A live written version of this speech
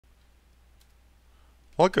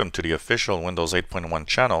Welcome to the official Windows 8.1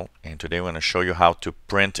 channel, and today I'm going to show you how to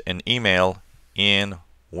print an email in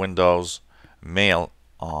Windows Mail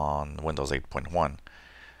on Windows 8.1.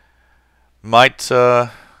 Might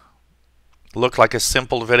look like a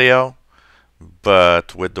simple video,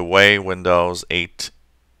 but with the way Windows 8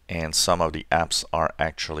 and some of the apps are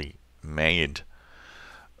actually made,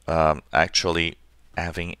 actually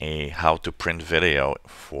having a how to print video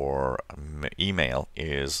for email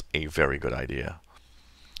is a very good idea.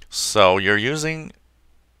 So you're using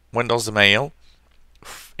Windows Mail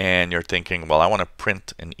and you're thinking, well, I want to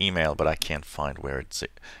print an email, but I can't find where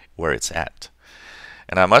it's at.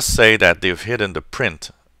 And I must say that they've hidden the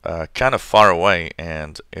print kind of far away,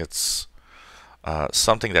 and it's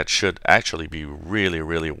something that should actually be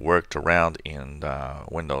really worked around in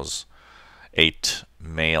Windows 8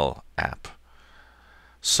 Mail app.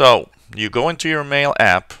 So you go into your Mail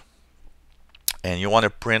app and you want to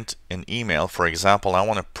print an email. For example, I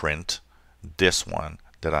want to print this one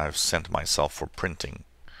that I've sent myself for printing.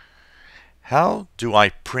 How do I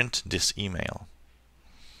print this email?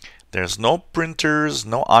 There's no printers,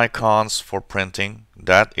 no icons for printing.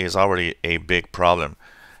 That is already a big problem,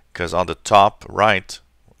 because on the top right,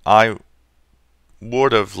 I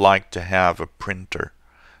would have liked to have a printer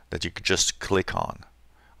that you could just click on.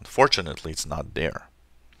 Unfortunately, it's not there.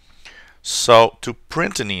 So to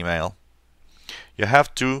print an email, you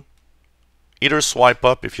have to either swipe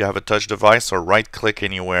up if you have a touch device or right click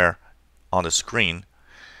anywhere on the screen,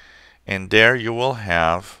 and there you will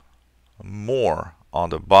have more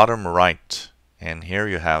on the bottom right, and here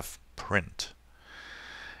you have print.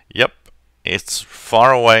 Yep, it's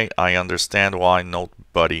far away. I understand why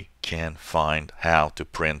nobody can find how to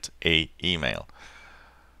print a email.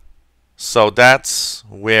 So that's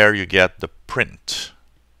where you get the print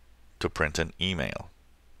to print an email.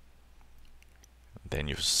 Then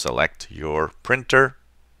you select your printer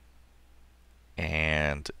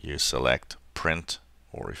and you select print,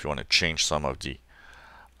 or if you want to change some of the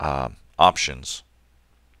options.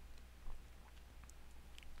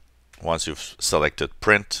 Once you've selected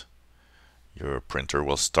print, your printer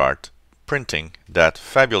will start printing that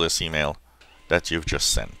fabulous email that you've just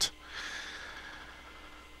sent.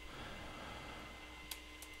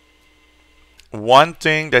 One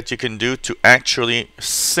thing that you can do to actually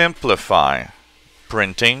simplify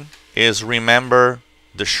printing is remember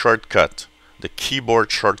the shortcut, the keyboard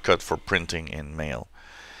shortcut for printing in Mail.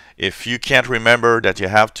 If you can't remember that you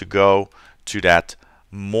have to go to that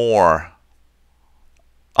more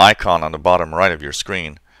icon on the bottom right of your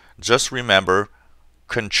screen, just remember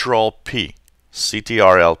Control P,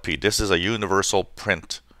 CTRL-P. This is a universal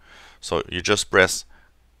print. So you just press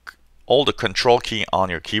hold the Control key on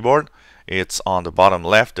your keyboard. It's on the bottom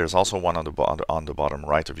left. There's also one on the bottom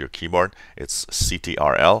right of your keyboard. It's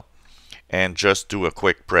CTRL, and just do a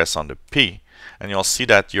quick press on the P, and you'll see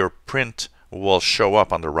that your print will show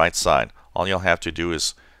up on the right side. All you'll have to do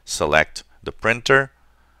is select the printer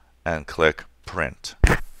and click print,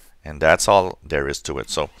 and that's all there is to it.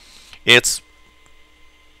 So it's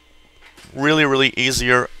really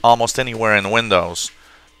easier almost anywhere in Windows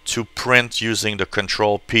to print using the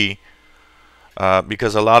Control P.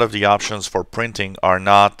 Because a lot of the options for printing are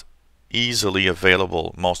not easily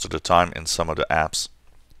available most of the time in some of the apps.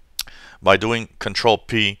 By doing Control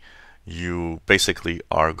P, you basically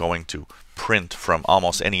are going to print from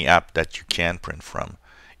almost any app that you can print from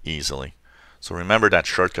easily. So remember that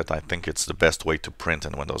shortcut. I think it's the best way to print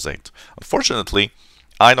in Windows 8. Unfortunately,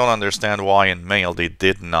 I don't understand why in Mail they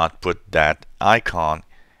did not put that icon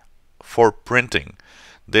for printing.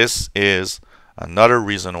 This is another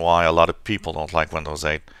reason why a lot of people don't like Windows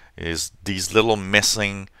 8, is these little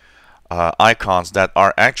missing icons that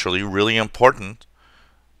are actually really important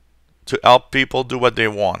to help people do what they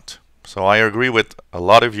want. So I agree with a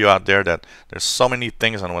lot of you out there that there's so many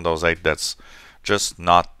things on Windows 8 that's just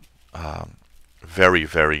not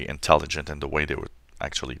very intelligent in the way they would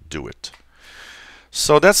actually do it.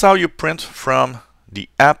 So that's how you print from the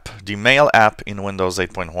app, the Mail app in Windows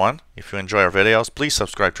 8.1. If you enjoy our videos, please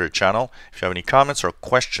subscribe to our channel. If you have any comments or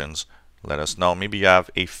questions, let us know. Maybe you have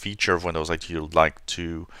a feature of Windows 8 you'd like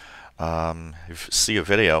to see a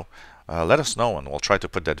video, let us know and we'll try to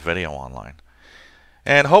put that video online.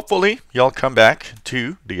 And hopefully you'll come back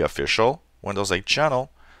to the official Windows 8 channel.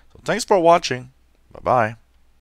 So thanks for watching. Bye-bye.